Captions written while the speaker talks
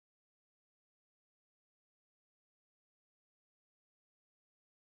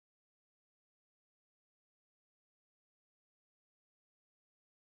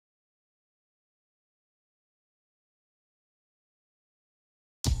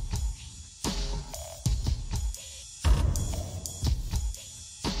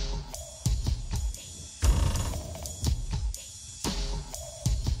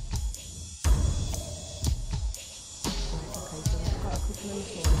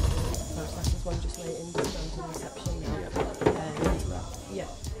process. There's one just waiting down to reception now. Yeah,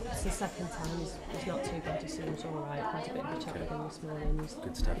 it's the second time. He's not too bad. He seems all right. I had a bit of a chat with him this morning.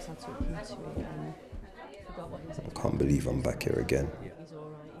 Good stuff. He's had to look into it again. Forgot what he was. I can't believe I'm back here again. He's all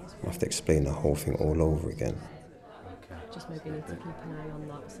right. I have to explain the whole thing all over again. Just maybe need to keep an eye on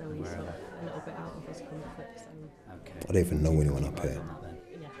that, so he's sort of a little bit out of his comfort. So. I don't even know anyone up here.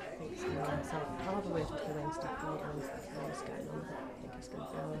 Yeah, I think so. So I'll have a word with the wing staff and what's going on. I think he's going to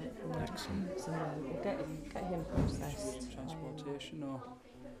be all right. Excellent. So we'll get him processed. Transportation or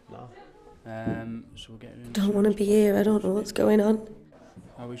no? So we'll get him. Don't want to be here. I don't know what's going on.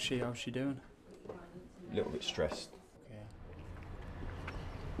 How is she? How's she doing? A little bit stressed.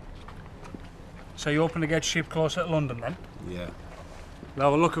 So you're hoping to get shipped closer to London then? Yeah.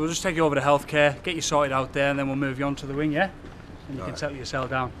 Well, look, we'll just take you over to healthcare, get you sorted out there, and then we'll move you on to the wing, yeah? And you can settle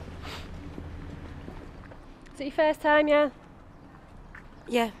yourself down. Is it your first time, yeah?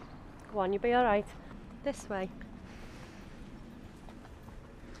 Yeah. Go on, you'll be all right. This way.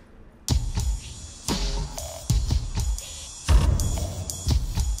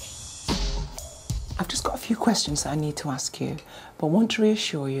 I've just got a few questions that I need to ask you, but I want to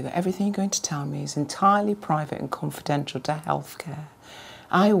reassure you that everything you're going to tell me is entirely private and confidential to healthcare.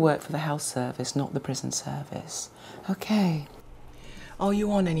 I work for the health service, not the prison service. Okay. Are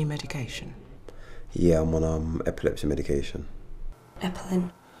you on any medication? Yeah, I'm on epilepsy medication. Epilin.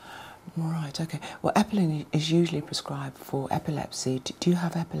 Right, okay. Well, Epilin is usually prescribed for epilepsy. Do you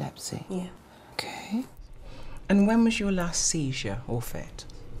have epilepsy? Yeah. Okay. And when was your last seizure or fit?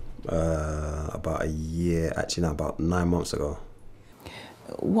 About a year, actually no, about 9 months ago.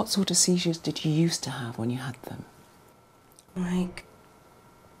 What sort of seizures did you used to have when you had them? Like,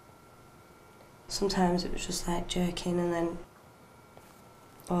 sometimes it was just like jerking and then,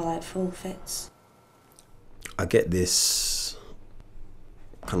 or like full fits. I get this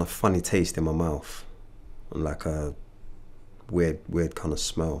kind of funny taste in my mouth and like a weird kind of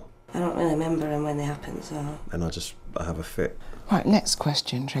smell. I don't really remember them when they happened, so... And I have a fit. Right, next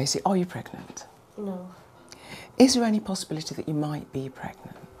question, Tracy. Are you pregnant? No. Is there any possibility that you might be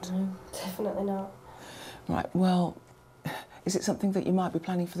pregnant? No, definitely not. Right, well, is it something that you might be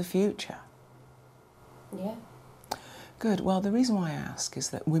planning for the future? Yeah. Good. Well, the reason why I ask is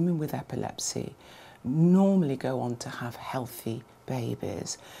that women with epilepsy normally go on to have healthy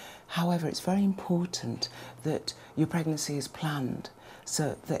babies. However, it's very important that your pregnancy is planned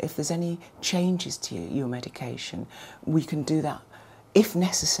so that if there's any changes to your medication, we can do that, if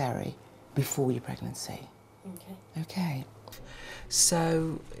necessary, before your pregnancy. Okay. Okay.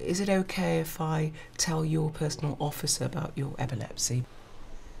 So, is it okay if I tell your personal officer about your epilepsy?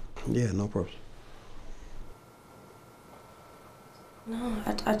 Yeah, no problem. No,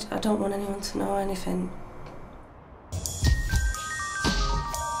 I don't want anyone to know anything.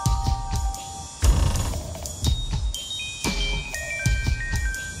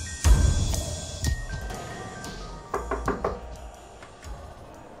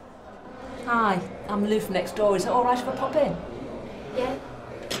 Hi, I'm Lou from next door. Is it all right if I pop in? Yeah.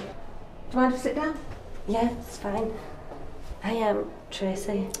 Do you mind if I sit down? Yeah, it's fine. I am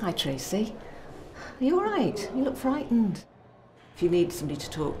Tracy. Hi, Tracy. Are you all right? You look frightened. If you need somebody to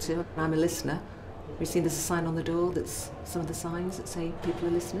talk to, I'm a listener. Have you seen there's a sign on the door that's some of the signs that say people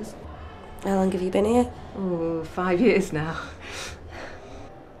are listeners? How long have you been here? Oh, 5 years now.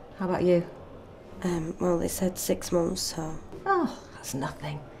 How about you? Well, they said 6 months, so... Oh, that's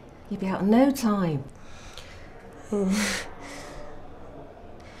nothing. You'll be out in no time. Well,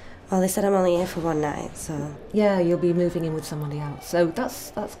 they said I'm only here for one night, so... Yeah, you'll be moving in with somebody else, so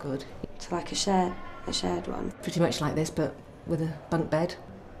that's good. It's like a shared one. Pretty much like this, but with a bunk bed.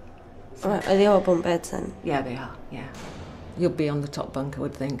 Right, are they all bunk beds then? Yeah, they are, yeah. You'll be on the top bunk, I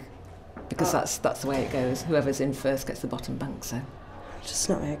would think, because that's the way it goes. Whoever's in first gets the bottom bunk, so... I'm just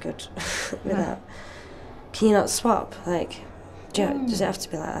not very good with that. Can you not swap? Like, does it have to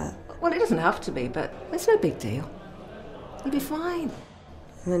be like that? Well, it doesn't have to be, but it's no big deal. You'll be fine.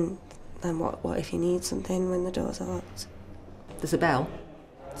 And then what if you need something when the doors are locked? There's a bell.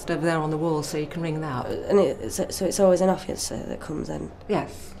 It's over there on the wall, so you can ring that. And so it's always an officer that comes in?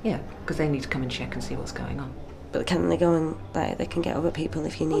 Yes, yeah, because they need to come and check and see what's going on. But can they go and, like, they can get other people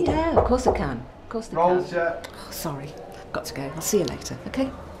if you need it? Yeah, of course they can. Of course they Roll can. check. Oh, sorry, got to go. I'll see you later,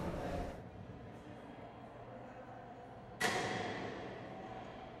 okay?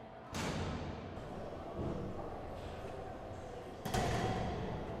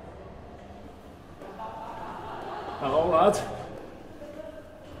 Hello, lad.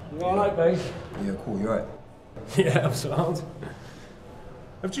 You alright, mate? Yeah, cool, you alright? Yeah, I'm sound.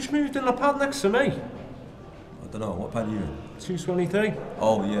 I've just moved in the pad next to me. I don't know, what pad are you in? 223?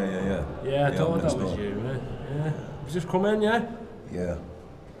 Oh, yeah. Yeah, I thought next that was door. you, yeah. You just come in, yeah? Yeah.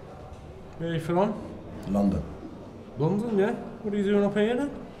 Where are you from? London. London, yeah? What are you doing up here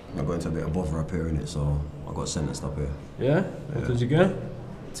then? I got into a bit of bother up here, innit, so I got sentenced up here. Yeah? What did you get?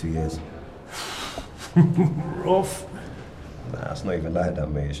 2 years. Rough. Nah, it's not even like that,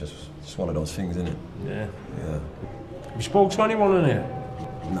 mate. It's just one of those things, innit? Yeah. Yeah. Have you spoke to anyone in here?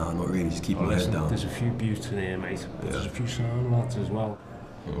 Nah, not really. Just keep my head Listen, down. there's a few buttes in here, mate. Yeah. There's a few sound lads as well.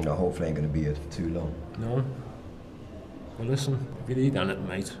 I hopefully ain't gonna be here for too long. No? Well, listen, if you need anything,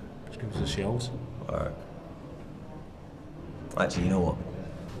 mate, just give us a shout. Alright. Actually, you know what?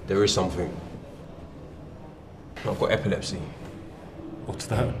 There is something. I've got epilepsy. What's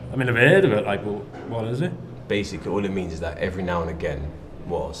that? I mean, I've heard of it, like, but what is it? Basically, all it means is that every now and again,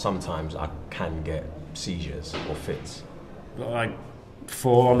 well, sometimes I can get seizures or fits. Like,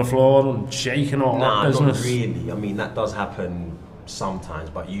 fall on the floor and shaking all Nah, that business? not really. I mean, that does happen sometimes,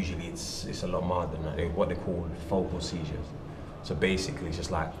 but usually it's a lot milder than that. What they call focal seizures. So basically, it's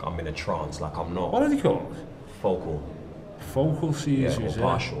just like I'm in a trance, like I'm not. What are they called? Focal. Focal seizures, Yeah, or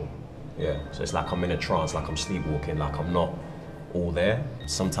partial. Yeah. So it's like I'm in a trance, like I'm sleepwalking, like I'm not all there.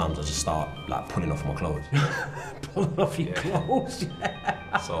 Sometimes I just start like pulling off my clothes. Pulling off your clothes,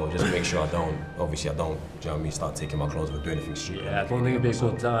 yeah. So just make sure I don't, obviously I don't, do you know what I mean, start taking my clothes or do anything stupid. Yeah, I don't think it'd be a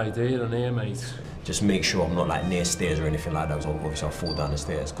good idea in here, mate. Just make sure I'm not like near stairs or anything like that, so obviously I'll fall down the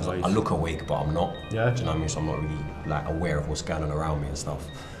stairs. Because I look awake, but I'm not. Yeah. Do you know what I mean? So I'm not really like aware of what's going on around me and stuff.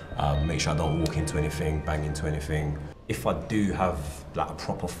 Make sure I don't walk into anything, bang into anything. If I do have like a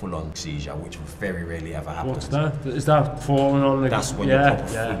proper full-on seizure, which very rarely ever happens. What's that? Is that falling on the... That's when you're proper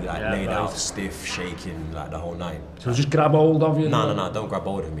fully like laid out, stiff, shaking, like the whole night. So just grab hold of you? No, don't grab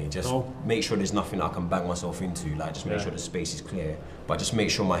hold of me. Just make sure there's nothing I can bang myself into. Like just make sure the space is clear. But just make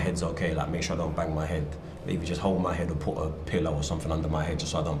sure my head's okay. Like make sure I don't bang my head. Maybe just hold my head or put a pillow or something under my head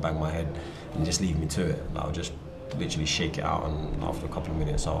just so I don't bang my head and just leave me to it. Like, I'll just literally shake it out and after a couple of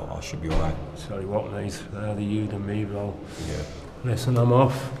minutes I should be alright. Sorry, what, mate? Rather you than me, bro. Yeah. Listen, I'm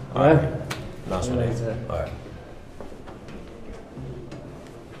off. Alright. Nice one. Later. Alright.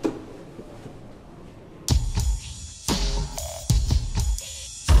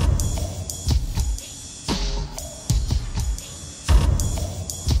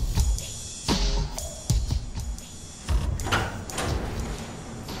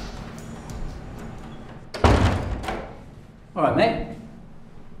 Alright, mate.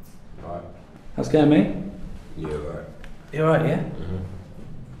 Alright. How's it going, mate? Yeah, alright. You alright, yeah?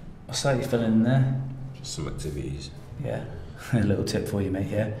 What's that you feeling in there? Just some activities. Yeah. A little tip for you, mate,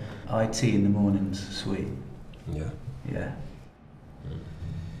 yeah? IT in the mornings, sweet. Yeah. Yeah.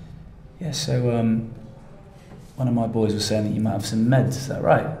 Yeah, so, one of my boys was saying that you might have some meds, is that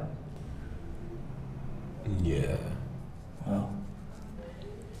right? Yeah. Well,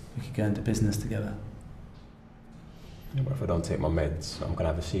 we could go into business together. Yeah, but if I don't take my meds, I'm gonna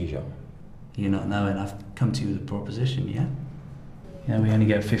have a seizure. You're not knowing, I've come to you with a proposition, yeah? You know, we only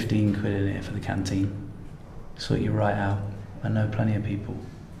get 15 quid in here for the canteen. Sort you right out. I know plenty of people.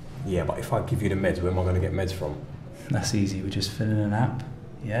 Yeah, but if I give you the meds, where am I gonna get meds from? That's easy, we just fill in an app,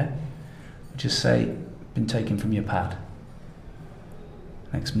 yeah? We just say, been taken from your pad.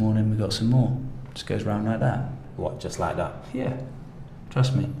 Next morning we got some more. Just goes round like that. What, just like that? Yeah.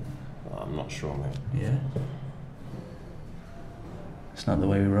 Trust me. I'm not sure, mate. Yeah. It's not the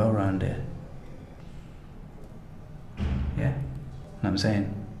way we roll around here. Yeah? Know what I'm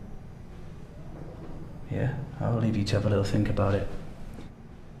saying? Yeah? I'll leave you to have a little think about it.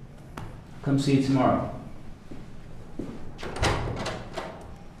 Come see you tomorrow.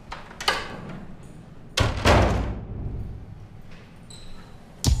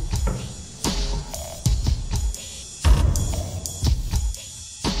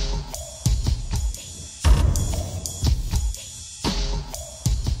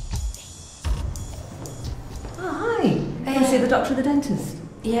 See the doctor or the dentist?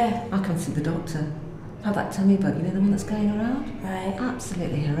 Yeah. I can't see the doctor. Had that tummy bug, you know, the one that's going around? Right.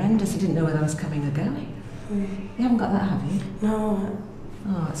 Absolutely horrendous. He didn't know whether I was coming or going. You haven't got that, have you? No.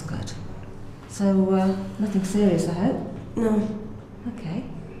 Oh, that's good. So, nothing serious, I hope? No. Okay.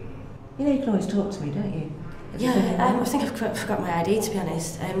 You know, you can always talk to me, don't you? Yeah, I think I've forgot my ID, to be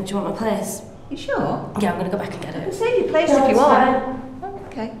honest. Do you want my place? You sure? Yeah, I'm going to go back and get I can it. save your place No, if you it's want. fine. Oh,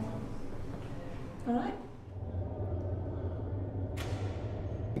 okay. All right.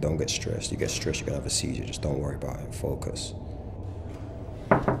 Don't get stressed. You get stressed, you're gonna have a seizure. Just don't worry about it. Focus.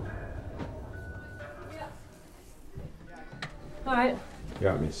 All right. You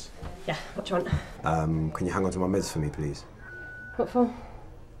alright, miss? Yeah, what do you want? Can you hang on to my meds for me, please? What for?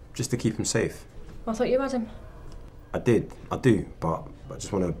 Just to keep him safe. I thought you had him. I do, but I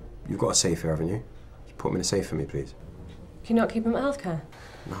just want to... You've got a safe here, haven't you? You put them in a safe for me, please. Can you not keep him at healthcare?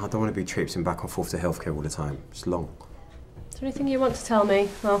 No, I don't want to be traipsing back and forth to healthcare all the time. It's long. Is there anything you want to tell me,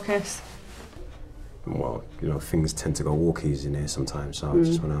 Marcus? Well, you know, things tend to go walkies in here sometimes, so I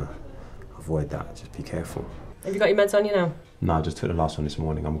just want to avoid that. Just be careful. Have you got your meds on you now? No, I just took the last one this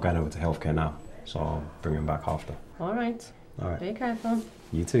morning. I'm going over to healthcare now, so I'll bring them back after. All right. All right. Be careful.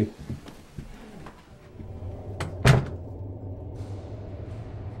 You too.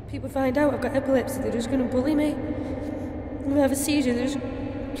 People find out I've got epilepsy, they're just going to bully me. If I have a seizure, they're just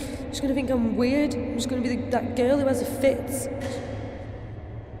going to think I'm weird. I'm just going to be that girl who has the fits.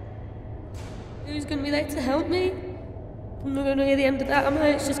 Who's going to be there to help me? I'm not going to hear the end of that, am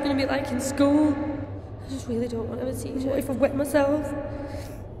I? It's just going to be like in school. I just really don't want to have a seizure. What if I wet myself?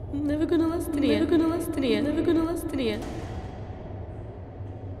 I'm never going to last in here. Never going to last in here. Never going to last in here.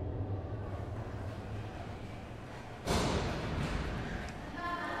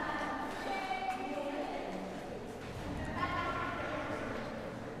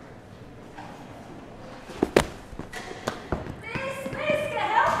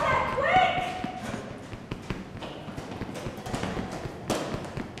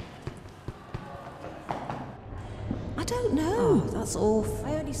 I don't know. Oh, that's awful.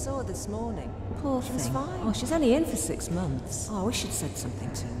 I only saw her this morning. Poor thing. She was fine. Oh, she's only in for 6 months. Oh, I wish she'd said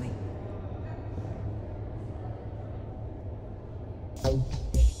something to me.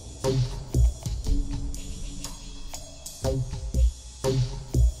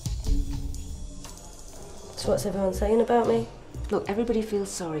 So what's everyone saying about me? Look, everybody feels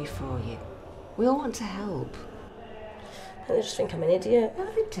sorry for you. We all want to help. They just think I'm an idiot. No,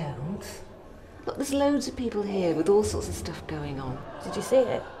 they don't. Look, there's loads of people here with all sorts of stuff going on. Did you see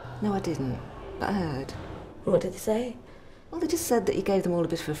it? No, I didn't, but I heard. What did they say? Well, they just said that you gave them all a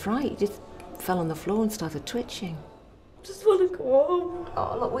bit of a fright. You just fell on the floor and started twitching. I just want to go home.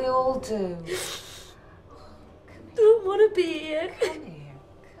 Oh, look, we all do. I don't want to be here. Come here,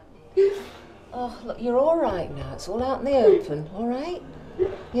 come here. Oh, look, you're all right now. It's all out in the open, all right?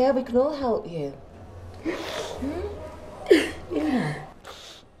 Yeah, we can all help you. Yeah.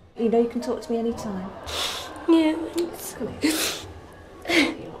 You know you can talk to me any time. Yeah, thanks. Come here.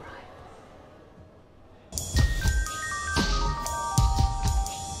 You're all right.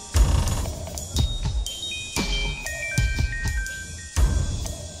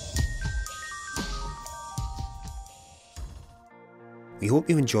 We hope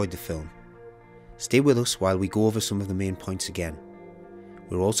you enjoyed the film. Stay with us while we go over some of the main points again.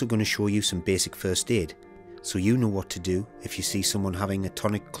 We're also going to show you some basic first aid, so you know what to do if you see someone having a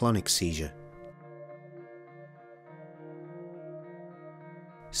tonic-clonic seizure.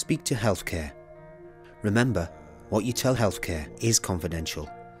 Speak to healthcare. Remember, what you tell healthcare is confidential.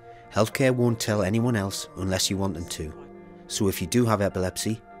 Healthcare won't tell anyone else unless you want them to. So if you do have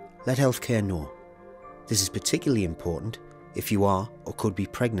epilepsy, let healthcare know. This is particularly important if you are or could be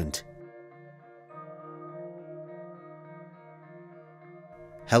pregnant.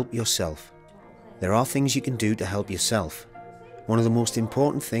 Help yourself. There are things you can do to help yourself. One of the most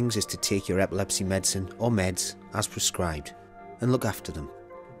important things is to take your epilepsy medicine or meds as prescribed and look after them.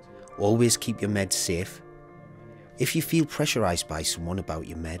 Always keep your meds safe. If you feel pressurised by someone about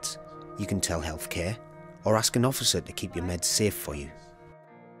your meds, you can tell healthcare or ask an officer to keep your meds safe for you.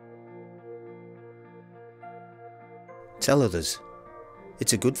 Tell others.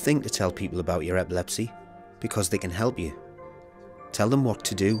 It's a good thing to tell people about your epilepsy because they can help you. Tell them what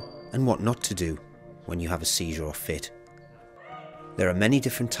to do and what not to do when you have a seizure or fit. There are many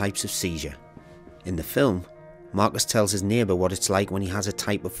different types of seizure. In the film, Marcus tells his neighbour what it's like when he has a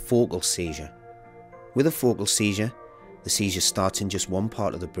type of focal seizure. With a focal seizure, the seizure starts in just one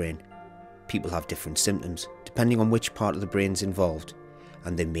part of the brain. People have different symptoms depending on which part of the brain is involved,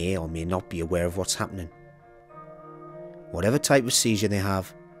 and they may or may not be aware of what's happening. Whatever type of seizure they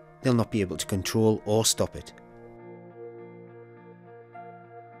have, they'll not be able to control or stop it.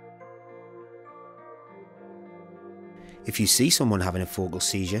 If you see someone having a focal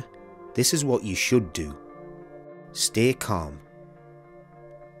seizure, this is what you should do. Stay calm.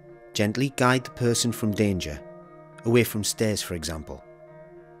 Gently guide the person from danger, away from stairs for example.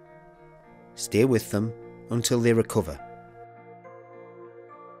 Stay with them until they recover.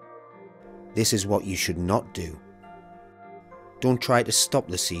 This is what you should not do. Don't try to stop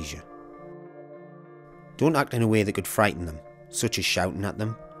the seizure. Don't act in a way that could frighten them, such as shouting at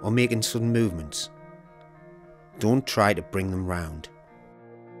them or making sudden movements. Don't try to bring them round.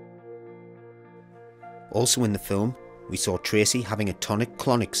 Also in the film, we saw Tracy having a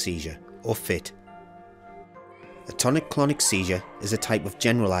tonic-clonic seizure, or fit. A tonic-clonic seizure is a type of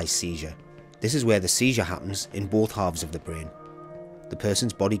generalised seizure, This is where the seizure happens in both halves of the brain. The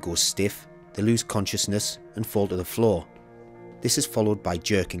person's body goes stiff, they lose consciousness and fall to the floor. This is followed by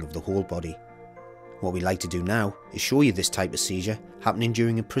jerking of the whole body. What we like to do now is show you this type of seizure happening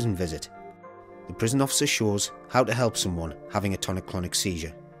during a prison visit. The prison officer shows how to help someone having a tonic-clonic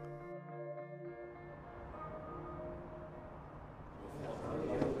seizure.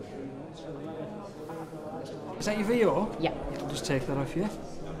 Is that your VO? Yeah. I'll just take that off you.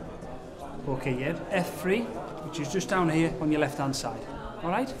 Okay, yeah. F3, which is just down here on your left-hand side. All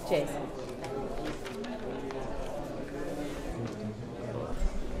right? Cheers.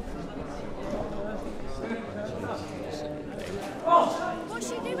 What's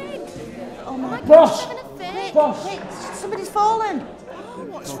she doing? Oh my Boss! Having a fit? Boss! Hey, somebody's fallen.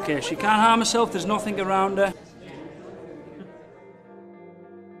 Okay, she can't harm herself, there's nothing around her.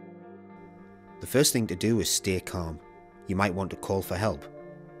 The first thing to do is stay calm. You might want to call for help.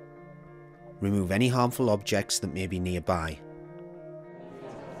 Remove any harmful objects that may be nearby.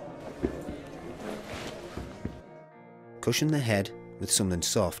 Cushion the head with something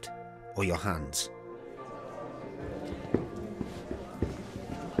soft or your hands.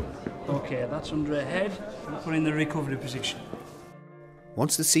 Okay, that's under her head. We'll put her in the recovery position.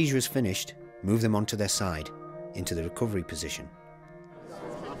 Once the seizure is finished, move them onto their side, into the recovery position.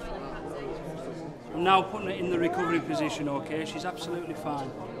 I'm now putting her in the recovery position, okay? She's absolutely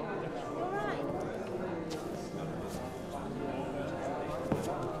fine.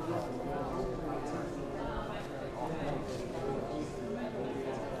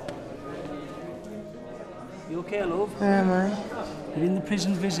 You okay, love? Where am I? You're in the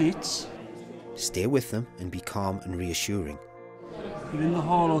prison visits. Stay with them and be calm and reassuring. You're in the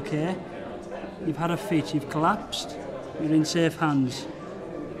hall, okay? You've had a fit, you've collapsed. You're in safe hands.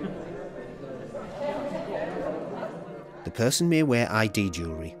 The person may wear ID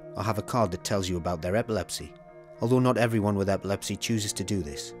jewellery or have a card that tells you about their epilepsy, although not everyone with epilepsy chooses to do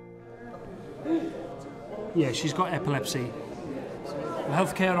this. Yeah, she's got epilepsy. The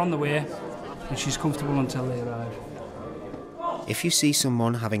healthcare on the way, and she's comfortable until they arrive. If you see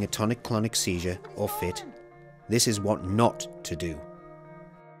someone having a tonic-clonic seizure or fit, this is what not to do.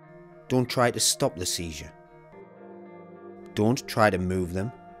 Don't try to stop the seizure. Don't try to move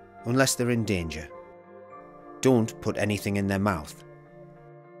them unless they're in danger. Don't put anything in their mouth.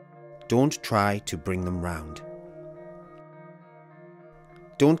 Don't try to bring them round.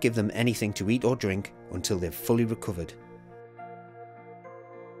 Don't give them anything to eat or drink until they've fully recovered.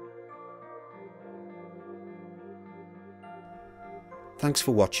 Thanks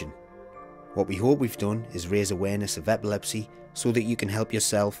for watching. What we hope we've done is raise awareness of epilepsy so that you can help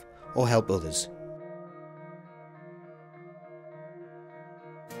yourself or help others.